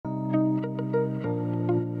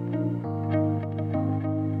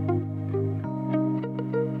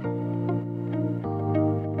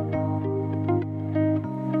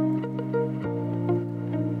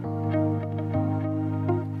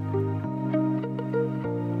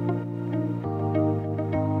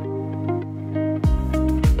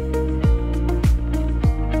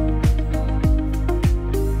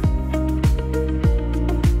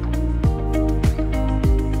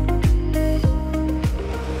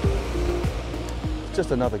just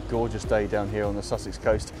another gorgeous day down here on the Sussex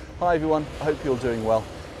coast. Hi everyone, I hope you're doing well.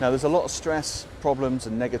 Now there's a lot of stress, problems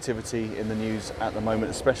and negativity in the news at the moment,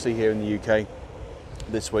 especially here in the UK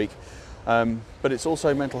this week. But it's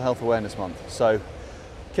also Mental Health Awareness Month. So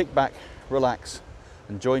kick back, relax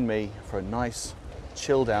and join me for a nice,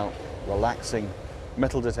 chilled out, relaxing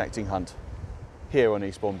metal detecting hunt here on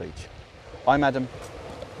Eastbourne Beach. I'm Adam,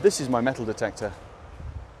 this is my metal detector,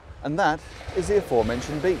 and that is the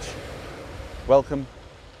aforementioned beach. Welcome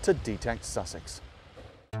to D-Tekt Sussex.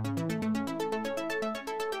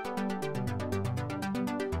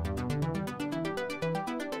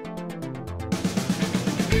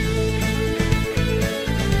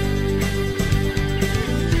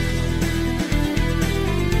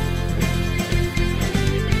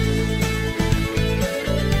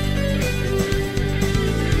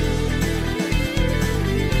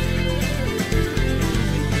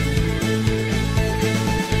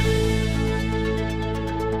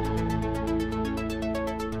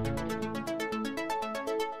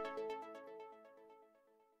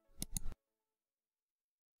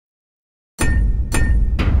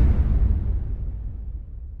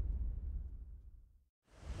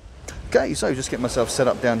 Okay, so just getting myself set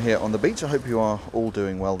up down here on the beach. I hope you are all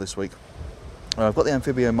doing well this week. I've got the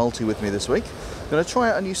Anfibio Multi with me this week. I'm going to try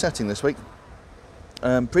out a new setting this week.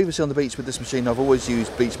 Previously on the beach with this machine I've always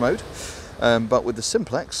used beach mode, but with the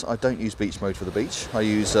Simplex I don't use beach mode for the beach. I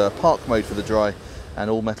use park mode for the dry and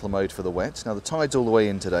all metal mode for the wet. Now the tide's all the way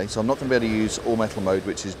in today, so I'm not going to be able to use all metal mode,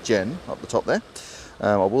 which is Gen up the top there.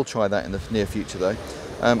 I will try that in the near future though.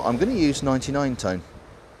 I'm going to use 99 tone.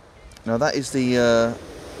 Now that is the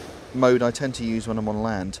mode I tend to use when I'm on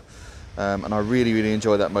land, and I really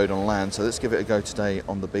enjoy that mode on land, so let's give it a go today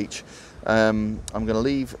on the beach. I'm going to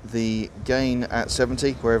leave the gain at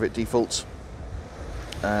 70 wherever it defaults,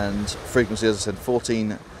 and frequency, as I said,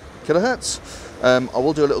 14 kilohertz. I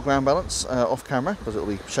will do a little ground balance off camera because it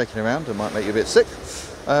will be shaking around and might make you a bit sick.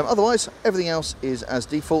 Otherwise everything else is as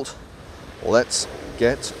default. Let's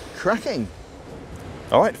get cracking.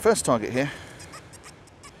 Alright, first target here.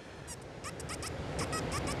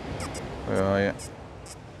 Where are you?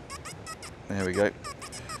 There we go.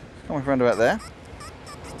 Coming around about there.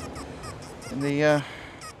 In the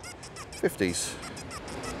 50s.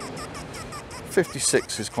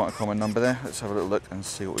 56 is quite a common number there. Let's have a little look and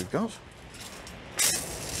see what we've got.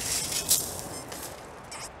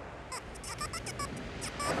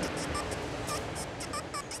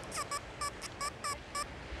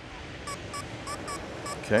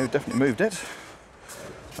 Okay, we've definitely moved it.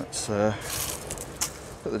 Let's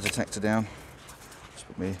put the detector down. Just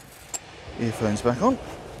put my earphones back on.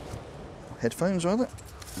 Headphones rather.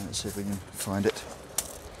 And let's see if we can find it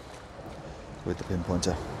with the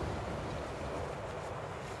pinpointer.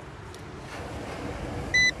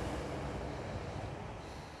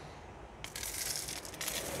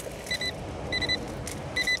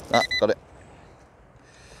 Ah, got it.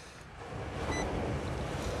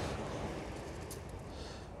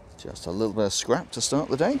 Just a little bit of scrap to start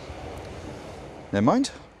the day. Never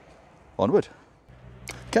mind, onward.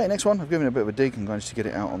 Okay, next one, I've given it a bit of a dig and managed to get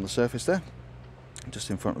it out on the surface there, just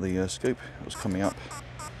in front of the scoop. It was coming up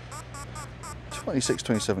 26,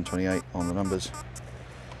 27, 28 on the numbers.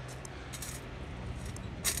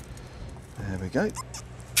 There we go.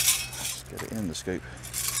 Let's get it in the scoop.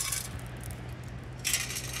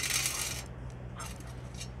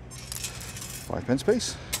 £5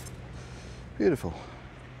 piece. Beautiful.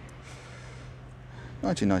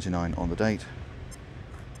 1999 on the date.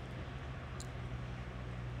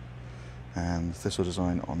 And thistle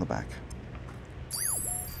design on the back.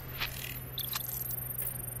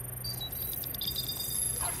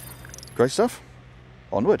 Great stuff.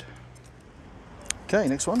 Onward. Okay,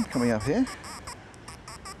 next one coming up here.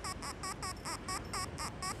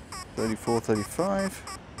 34,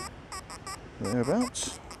 35.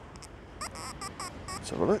 Thereabouts. Let's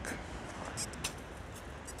have a look.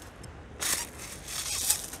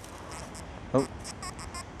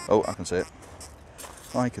 Oh, I can see it.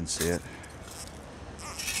 I can see it.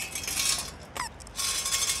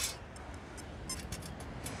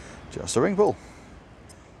 Just a ring pull.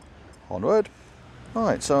 Onward.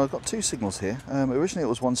 Alright, so I've got two signals here. Originally it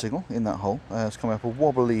was one signal in that hole. It's coming up a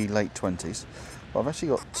wobbly late 20s. But I've actually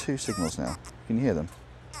got two signals now. Can you hear them?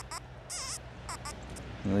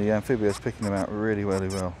 And the Anfibio is picking them out really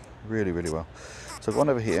well. Really well. So I've got one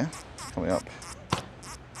over here, coming up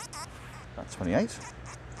at 28.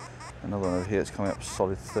 Another one over here, it's coming up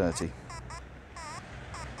solid 30.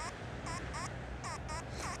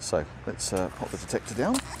 So let's pop the detector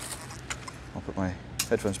down. I'll put my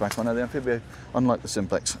headphones back on. Now the Anfibio, unlike the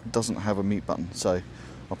Simplex, doesn't have a mute button, so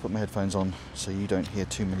I'll put my headphones on so you don't hear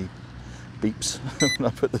too many beeps when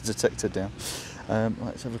I put the detector down. Right,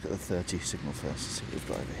 let's have a look at the 30 signal first, see what we've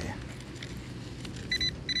got over here.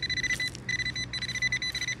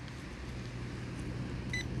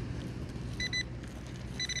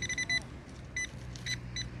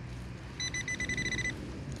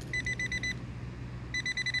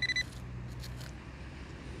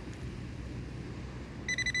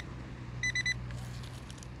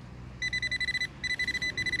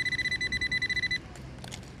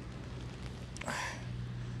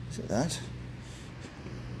 Is it that?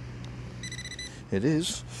 It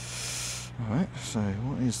is. Alright, so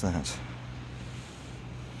what is that?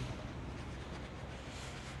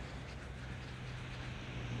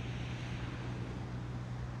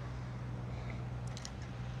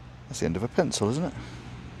 That's the end of a pencil, isn't it?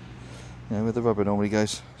 Yeah, where the rubber normally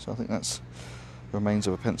goes. So I think that's the remains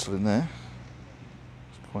of a pencil in there.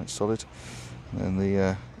 It's quite solid. And then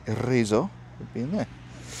the eraser would be in there.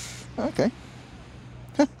 Okay.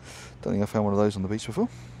 Don't think I found one of those on the beach before.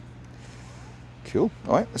 Cool.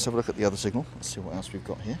 Alright, let's have a look at the other signal. Let's see what else we've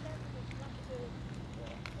got here.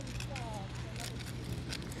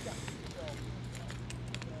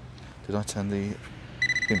 Did I turn the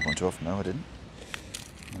pinpointer off? No, I didn't.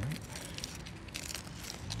 Right.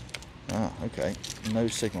 Ah, okay. No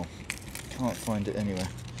signal. Can't find it anywhere.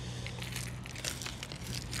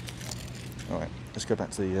 Alright, let's go back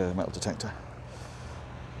to the metal detector.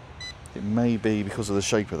 It may be because of the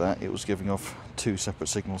shape of that, it was giving off two separate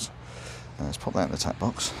signals. Let's pop that in the tack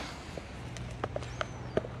box.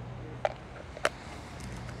 And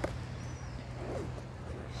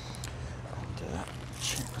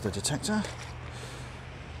check with the detector.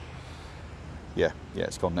 Yeah,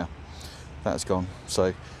 it's gone now. That's gone.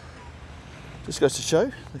 So, just goes to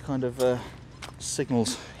show the kind of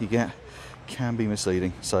signals you get can be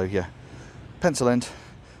misleading. So yeah, pencil end.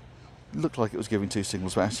 Looked like it was giving two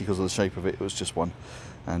signals, but actually because of the shape of it, it was just one.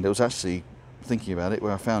 And it was actually, thinking about it,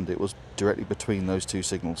 where I found it was directly between those two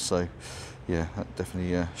signals. So yeah, that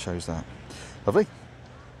definitely shows that. Lovely.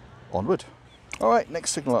 Onward. Alright,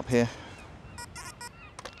 next signal up here.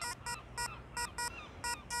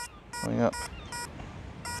 Coming up.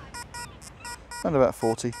 Around about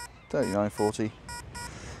 40, 39, 40.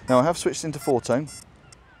 Now I have switched into 4-tone.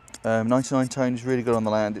 99 tone is really good on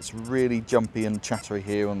the land. It's really jumpy and chattery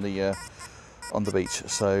here on the beach.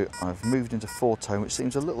 So I've moved into 4-tone, which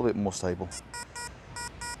seems a little bit more stable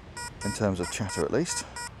in terms of chatter at least.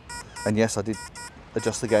 And yes, I did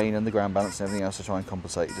adjust the gain and the ground balance and everything else to try and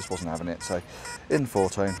compensate. It just wasn't having it. So in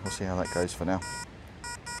 4-tone, we'll see how that goes for now.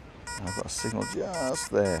 And I've got a signal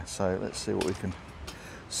just there. So let's see what we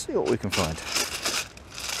can find.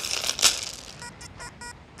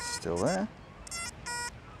 Still there.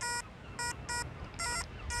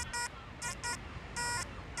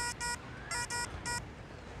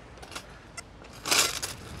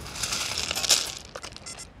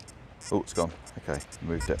 Oh, it's gone. Okay,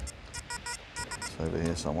 moved it. It's over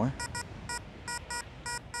here somewhere.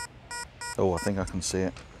 Oh, I think I can see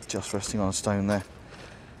it. Just resting on a stone there.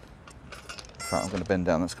 In fact, I'm going to bend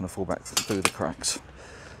down. That's going to fall back through the cracks.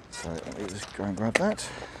 So let me just go and grab that.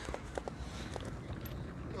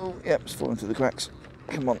 Oh, yep, it's falling through the cracks.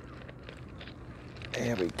 Come on.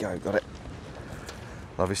 There we go, got it.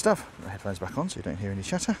 Lovely stuff. Put the headphones back on so you don't hear any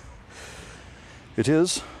chatter. It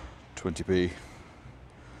is 20p.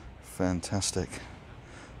 Fantastic.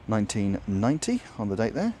 1990 on the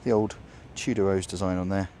date there. The old Tudor rose design on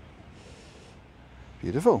there.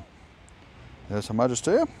 Beautiful. There's Her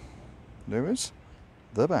Majesty. There is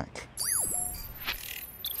the back.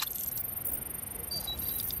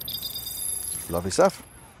 Lovely stuff.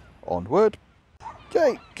 Onward.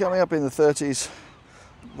 Okay, coming up in the 30s.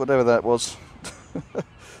 Whatever that was.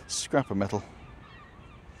 Scrap of metal.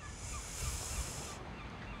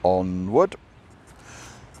 Onward.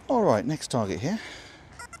 Alright, next target here.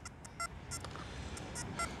 I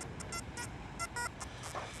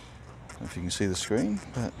don't know if you can see the screen,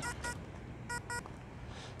 but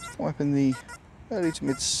it's come up in the early to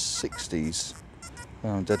mid 60s.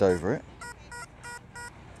 I'm dead over it.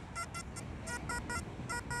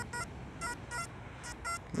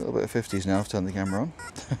 A little bit of 50s now, I've turned the camera on.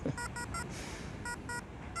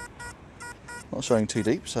 Not showing too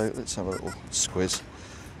deep, so let's have a little squiz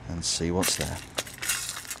and see what's there.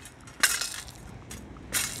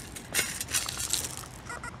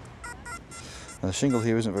 Now the shingle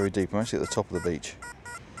here isn't very deep. I'm actually at the top of the beach.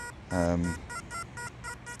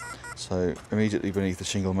 So immediately beneath the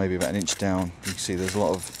shingle, maybe about an inch down, you can see there's a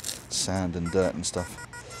lot of sand and dirt and stuff.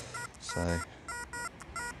 So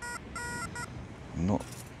I'm not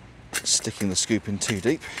sticking the scoop in too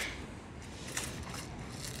deep.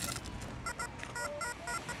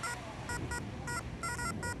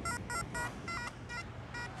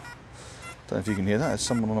 Don't know if you can hear that. There's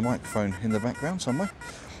someone on a microphone in the background somewhere.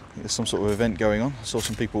 There's some sort of event going on. I saw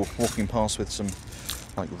some people walking past with some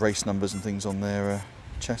like race numbers and things on their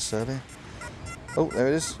chests earlier. Oh, there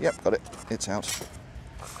it is. Yep, got it. It's out.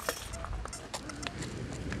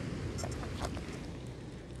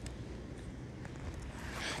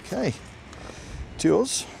 Okay, to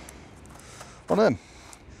yours. One of them.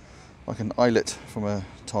 Like an eyelet from a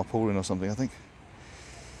tarpaulin or something, I think.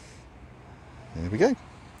 There we go.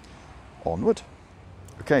 Onward.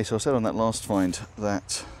 Okay, so I said on that last find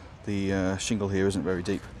that the shingle here isn't very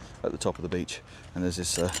deep at the top of the beach, and there's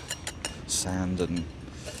this sand and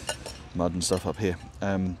mud and stuff up here.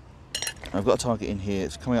 I've got a target in here.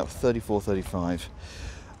 It's coming up 34, 35,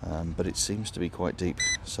 but it seems to be quite deep.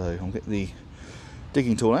 So I'll get the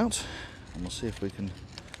digging tool out and we'll see if we can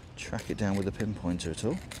track it down with a pinpointer at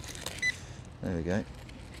all. There we go.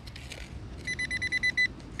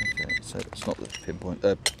 Okay, so it's not the pinpoint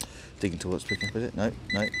digging tool that's picking up, is it? No,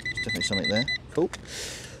 there's definitely something there. Cool.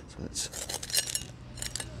 So let's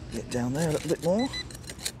get down there a little bit more.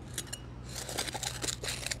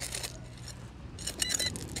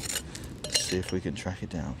 Let's see if we can track it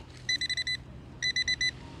down.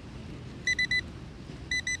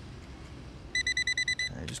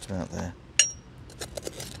 Okay, just about there.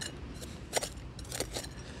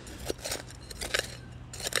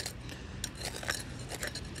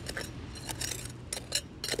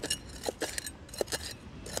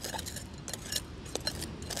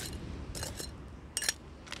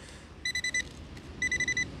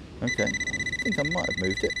 Okay, I think I might have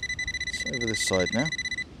moved it. It's over this side now.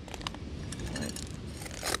 Right.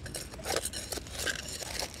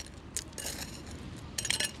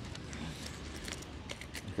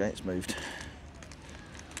 Okay, it's moved.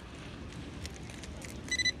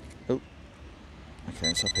 Oh, okay,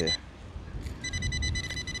 it's up here.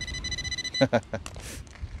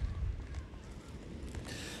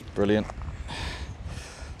 Brilliant.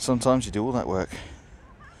 Sometimes you do all that work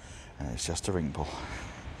and it's just a ring pull.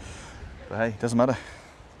 But hey, doesn't matter.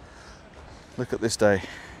 Look at this day.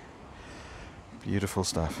 Beautiful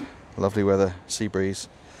stuff. Lovely weather, sea breeze,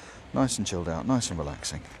 nice and chilled out, nice and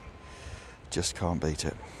relaxing. Just can't beat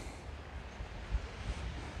it.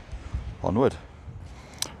 Onward.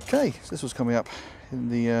 Okay, so this was coming up in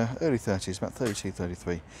the early 30s, about 32,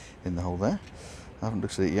 33 in the hole there. I haven't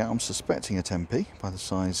looked at it yet. I'm suspecting a 10p by the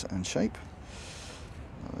size and shape.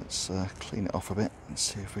 Let's clean it off a bit and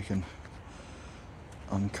see if we can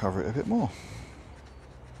uncover it a bit more.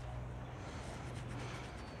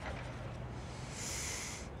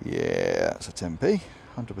 Yeah, it's a 10p,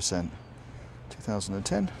 100%,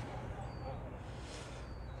 2010.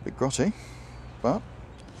 A bit grotty, but a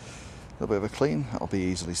little bit of a clean, that'll be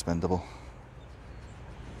easily spendable.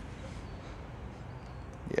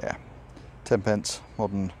 Yeah, 10p,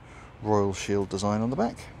 modern Royal Shield design on the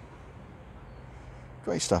back.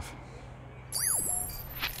 Great stuff.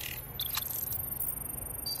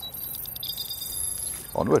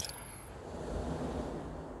 Onward.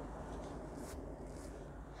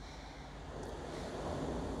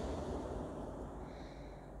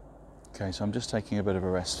 Okay, so I'm just taking a bit of a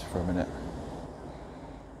rest for a minute.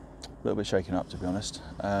 A little bit shaken up, to be honest.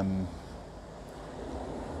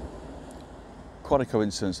 Quite a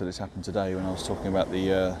coincidence that it's happened today when I was talking about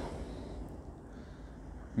the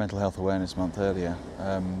Mental Health Awareness Month earlier.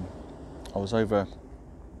 I was over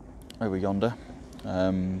yonder.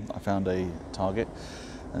 I found a target,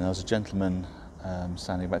 and there was a gentleman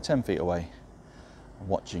standing about 10 feet away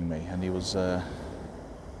watching me, and he was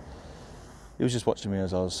just watching me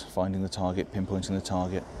as I was finding the target, pinpointing the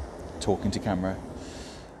target, talking to camera,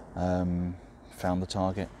 found the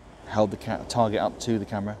target, held the target up to the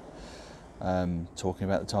camera, talking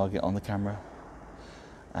about the target on the camera,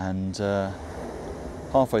 and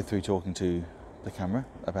halfway through talking to the camera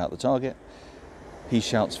about the target, he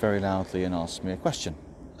shouts very loudly and asks me a question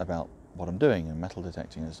about what I'm doing and metal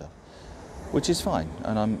detecting and stuff, which is fine,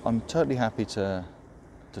 and I'm totally happy to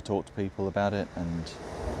talk to people about it and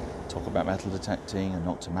talk about metal detecting and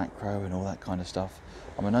Nokta Makro and all that kind of stuff.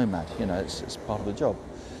 I'm a nomad, you know, it's part of the job.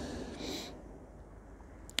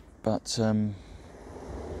 But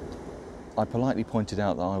I politely pointed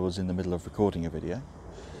out that I was in the middle of recording a video,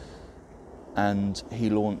 and he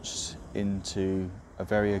launched into a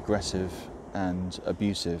very aggressive and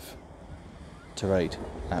abusive tirade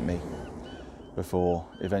at me before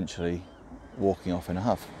eventually walking off in a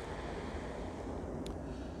huff.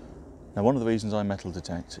 Now, one of the reasons I metal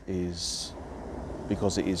detect is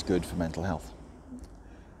because it is good for mental health.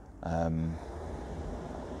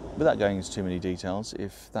 Without going into too many details,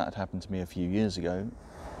 if that had happened to me a few years ago,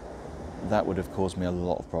 that would have caused me a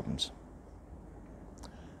lot of problems.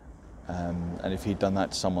 And if he'd done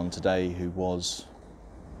that to someone today who was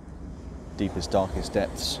deepest, darkest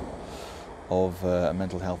depths of a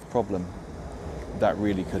mental health problem, that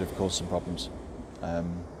really could have caused some problems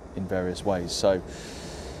in various ways. So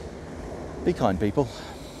be kind, people.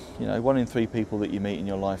 You know, 1 in 3 people that you meet in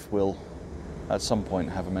your life will at some point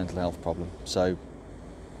have a mental health problem. So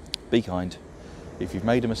be kind. If you've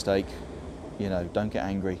made a mistake, you know, don't get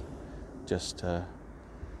angry. Just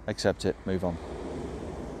accept it, move on.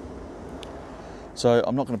 So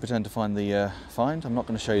I'm not going to pretend to find the find. I'm not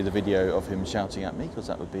going to show you the video of him shouting at me, because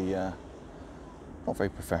that would be not very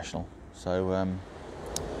professional. So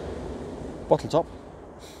bottle top.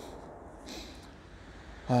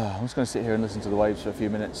 I'm just going to sit here and listen to the waves for a few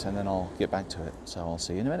minutes, and then I'll get back to it. So I'll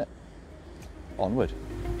see you in a minute. Onward.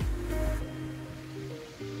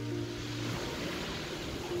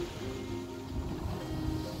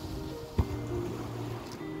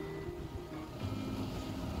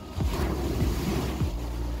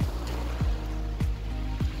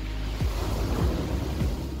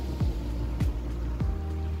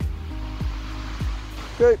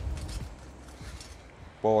 Okay.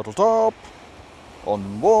 Bottle top.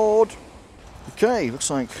 Onward. Okay,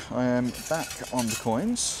 looks like I am back on the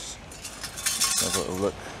coins. Let's have a little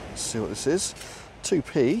look, see what this is.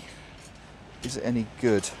 2p. Is it any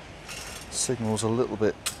good? Signal's a little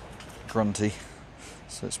bit grunty,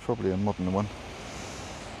 so it's probably a modern one.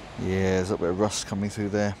 Yeah, there's a little bit of rust coming through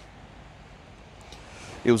there.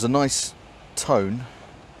 It was a nice tone,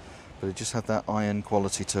 but it just had that iron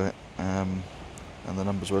quality to it, and the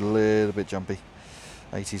numbers were a little bit jumpy.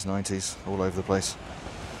 80s, 90s, all over the place.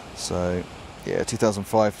 So yeah,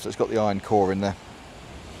 2005, so it's got the iron core in there.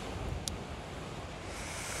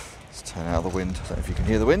 Let's turn out the wind. I don't know if you can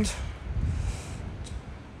hear the wind.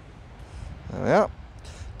 There we are.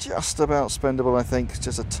 Just about spendable, I think.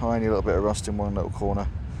 Just a tiny little bit of rust in one little corner,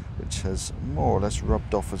 which has more or less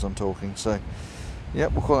rubbed off as I'm talking. So yeah,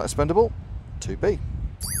 we'll call that spendable. 2p.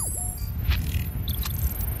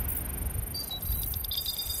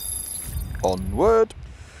 Onward.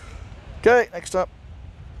 Okay, next up,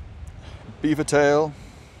 beaver tail.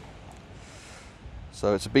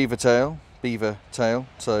 So it's a beaver tail,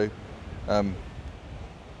 so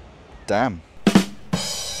damn.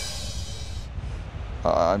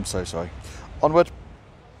 I'm so sorry. Onward.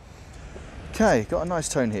 Okay, got a nice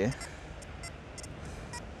tone here.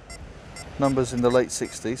 Numbers in the late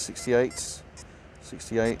 60s, 68,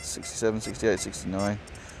 68, 67, 68, 69.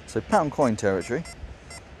 So pound coin territory.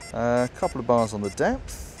 A couple of bars on the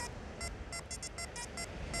depth.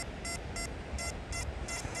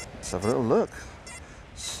 Let's have a little look,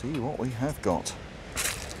 see what we have got.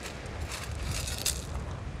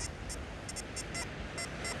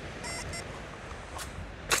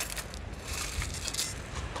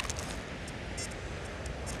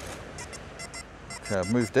 Okay,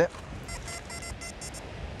 I've moved it.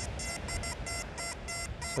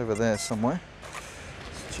 It's over there somewhere.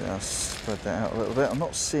 Let's just spread that out a little bit. I'm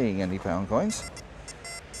not seeing any pound coins,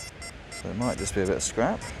 so it might just be a bit of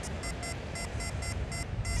scrap.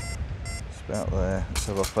 Out there, let's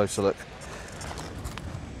have a closer look.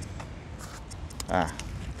 Ah,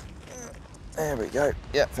 there we go.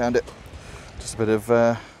 Yeah, found it. Just a bit of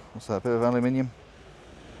what's that? A bit of aluminium.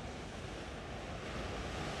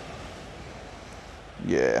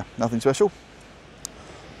 Yeah, nothing special.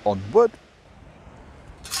 Onward.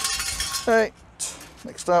 Hey,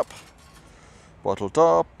 next up, bottle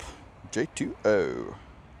top, J2O.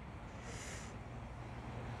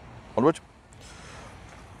 Onward.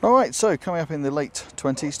 Alright, so coming up in the late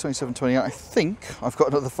 20s, 27, 28, I think I've got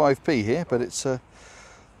another 5p here, but it's a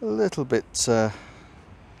little bit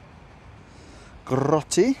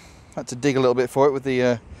grotty. Had to dig a little bit for it with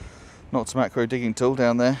the Nokta Makro digging tool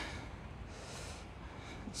down there.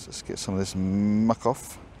 Let's just get some of this muck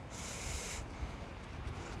off.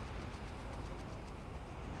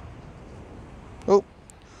 Oh,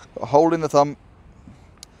 got a hole in the thumb.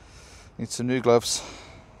 Need some new gloves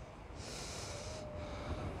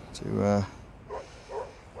to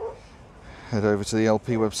head over to the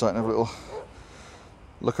LP website and have a little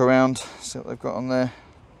look around, see what they've got on there.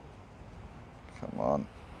 Come on.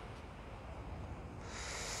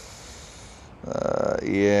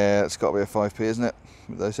 Yeah, it's got to be a 5p, isn't it?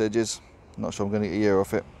 With those edges. I'm not sure I'm going to get a year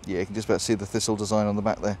off it. Yeah, you can just about see the thistle design on the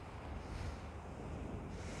back there.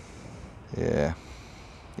 Yeah.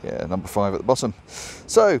 Yeah, number 5 at the bottom.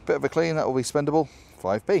 So, bit of a clean, that will be spendable.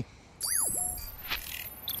 5p.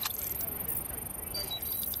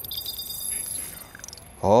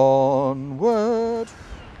 Onward.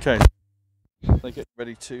 Okay, they get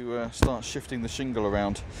ready to start shifting the shingle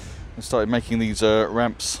around and started making these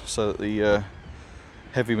ramps so that the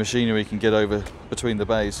heavy machinery can get over between the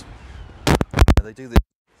bays. They do this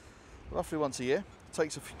roughly once a year. It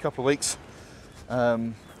takes a couple of weeks,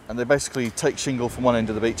 and they basically take shingle from one end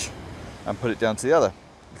of the beach and put it down to the other,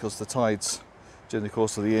 because the tides during the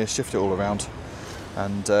course of the year shift it all around,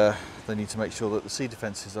 and they need to make sure that the sea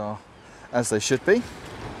defences are as they should be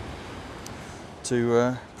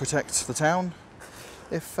to protect the town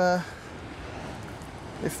if there's,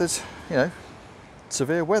 you know,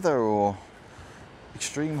 severe weather or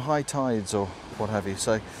extreme high tides or what have you.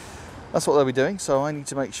 So that's what they'll be doing. So I need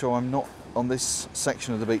to make sure I'm not on this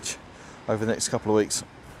section of the beach over the next couple of weeks,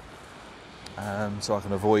 so I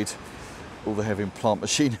can avoid all the heavy plant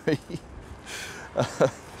machinery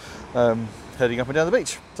heading up and down the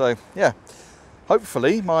beach. So yeah,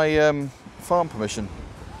 hopefully my farm permission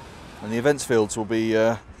and the events fields will be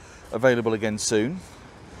available again soon.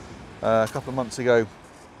 A couple of months ago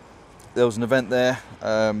there was an event there.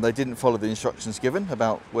 They didn't follow the instructions given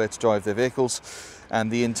about where to drive their vehicles,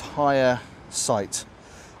 and the entire site,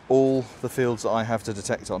 all the fields that I have to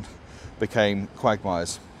detect on, became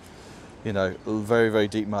quagmires. You know, very, very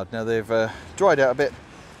deep mud. Now they've dried out a bit.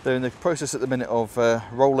 They're in the process at the minute of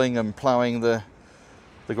rolling and ploughing the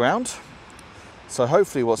ground. So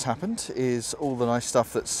hopefully what's happened is all the nice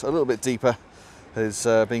stuff that's a little bit deeper is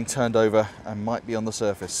being turned over and might be on the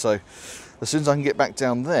surface. So as soon as I can get back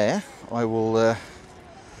down there, I will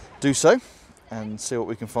do so and see what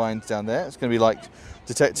we can find down there. It's going to be like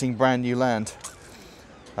detecting brand new land.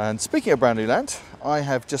 And speaking of brand new land, I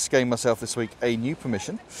have just gained myself this week a new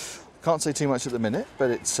permission. Can't say too much at the minute, but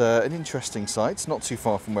it's an interesting site. It's not too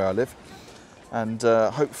far from where I live, and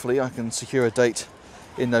hopefully I can secure a date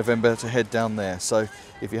in November to head down there. So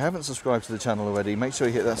if you haven't subscribed to the channel already, make sure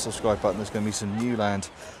you hit that subscribe button. There's going to be some new land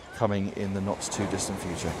coming in the not too distant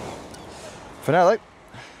future. For now though,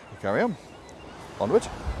 we'll carry on. Onward.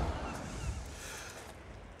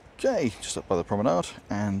 Okay, just up by the promenade,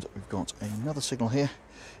 and we've got another signal here.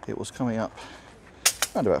 It was coming up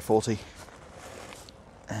around about 40,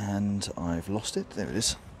 and I've lost it. There it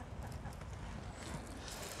is.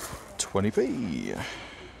 20p.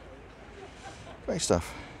 Great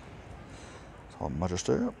stuff. It's on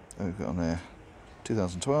Magister. We've got on there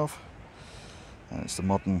 2012, and it's the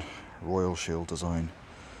modern Royal Shield design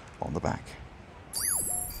on the back.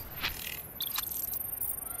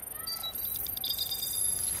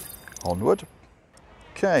 Onward.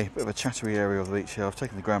 Okay, bit of a chattery area of the beach here. I've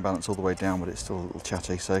taken the ground balance all the way down, but it's still a little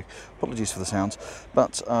chatty, so apologies for the sounds.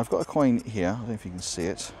 But I've got a coin here. I don't know if you can see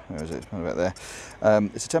it. Where is it? It's kind of about there.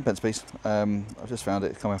 It's a 10p piece. I've just found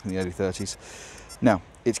it. It's come up in the early 30s. Now,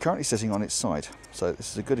 it's currently sitting on its side, so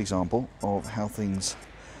this is a good example of how things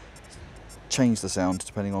change the sound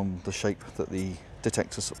depending on the shape that the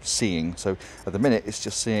detector's seeing. So at the minute, it's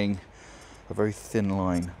just seeing a very thin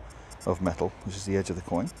line of metal, which is the edge of the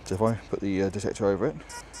coin. So if I put the detector over it,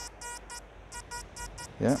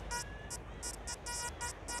 yeah,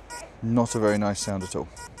 not a very nice sound at all.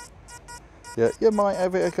 Yeah, you might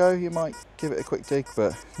have it a go, you might give it a quick dig,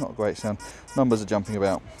 but not a great sound. Numbers are jumping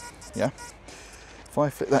about, yeah. If I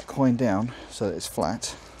flip that coin down so that it's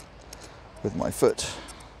flat with my foot,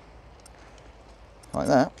 like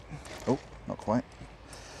that, oh, not quite.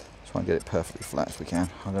 Try and get it perfectly flat if we can.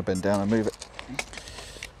 I'm going to bend down and move it.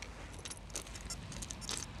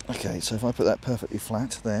 Okay, so if I put that perfectly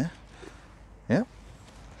flat there, yeah,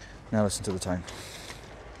 now listen to the tone.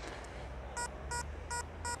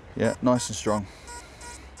 Yeah, nice and strong.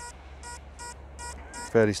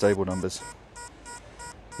 Fairly stable numbers.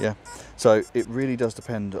 Yeah, so it really does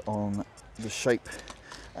depend on the shape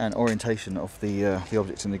and orientation of the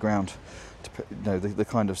objects in the ground, to, you know, the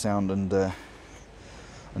kind of sound and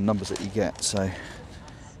numbers that you get. So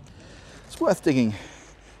it's worth digging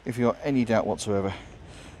if you've got any doubt whatsoever.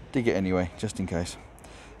 Dig it anyway, just in case.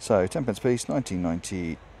 So 10p piece,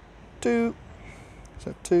 1992. Is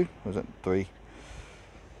that 2? Or is that 3?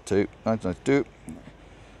 2, 1992.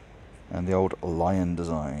 And the old lion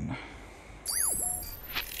design.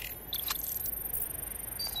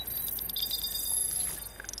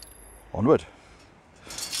 Onward.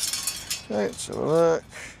 Okay, let's have a look.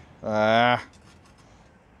 Ah.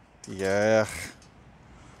 Yeah.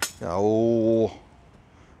 Oh.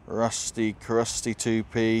 Rusty, crusty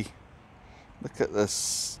 2p. Look at the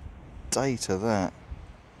state of that.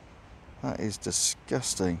 That is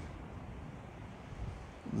disgusting.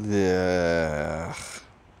 Yeah.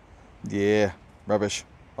 Yeah. Rubbish.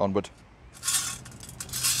 Onward.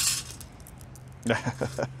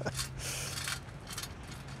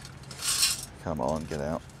 Come on, get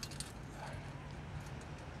out.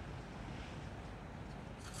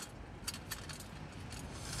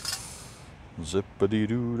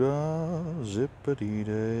 Zippity-doo-dah,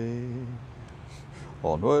 zippity-day.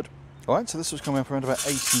 Onward. Alright, so this was coming up around about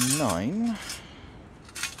 89.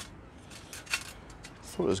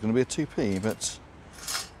 Thought it was going to be a 2p, but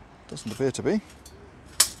doesn't appear to be.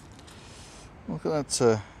 Look at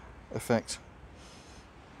that effect.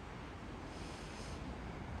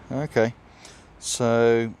 Okay,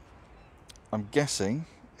 so I'm guessing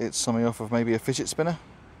it's something off of maybe a fidget spinner.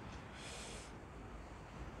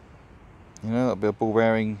 You know, that'll be a ball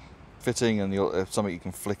bearing fitting, and something you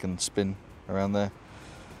can flick and spin around there.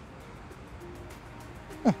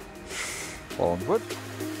 Onward.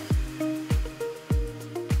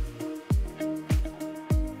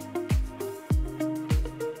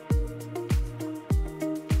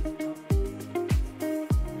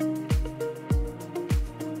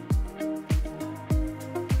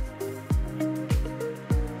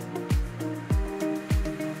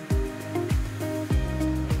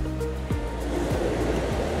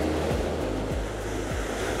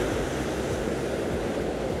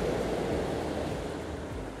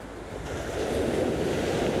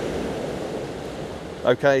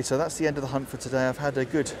 Okay, so that's the end of the hunt for today. I've had a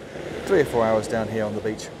good 3 or 4 hours down here on the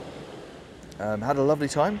beach. Had a lovely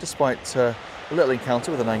time, despite a little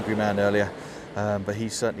encounter with an angry man earlier, but he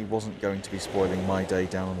certainly wasn't going to be spoiling my day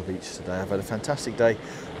down on the beach today. I've had a fantastic day,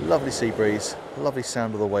 lovely sea breeze, lovely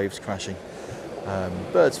sound of the waves crashing,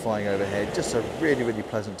 birds flying overhead, just a really, really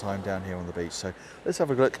pleasant time down here on the beach. So let's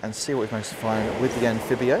have a look and see what we've managed to find with the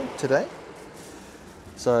Anfibio today.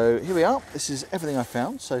 So here we are, this is everything I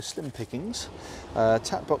found, so slim pickings.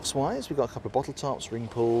 Tat box wise, we've got a couple of bottle tops, ring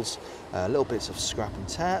pulls, little bits of scrap and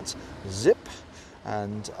tat, zip,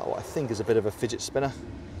 and what I think is a bit of a fidget spinner,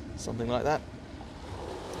 something like that.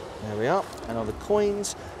 There we are, and on the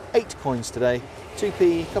coins, 8 coins today,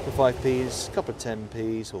 2p, couple of 5p's, couple of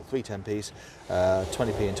 10p's, or 3 10p's,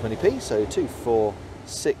 20p and 20p, so 2, 4,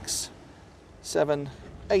 6, 7,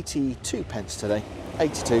 82 pence today.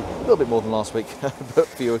 82, a little bit more than last week, but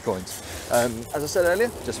fewer coins. As I said earlier,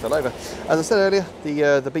 just fell over. As I said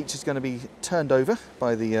earlier, the beach is going to be turned over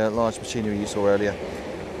by the large machinery you saw earlier.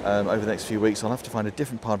 Over the next few weeks, I'll have to find a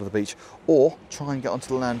different part of the beach, or try and get onto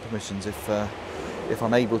the land permissions if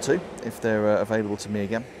I'm able to, if they're available to me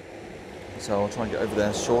again. So I'll try and get over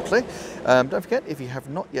there shortly. Don't forget, if you have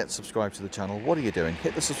not yet subscribed to the channel, what are you doing?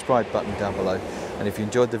 Hit the subscribe button down below. And if you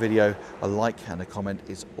enjoyed the video, a like and a comment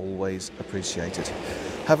is always appreciated.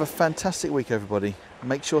 Have a fantastic week, everybody.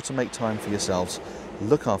 Make sure to make time for yourselves.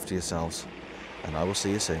 Look after yourselves. And I will see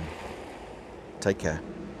you soon. Take care.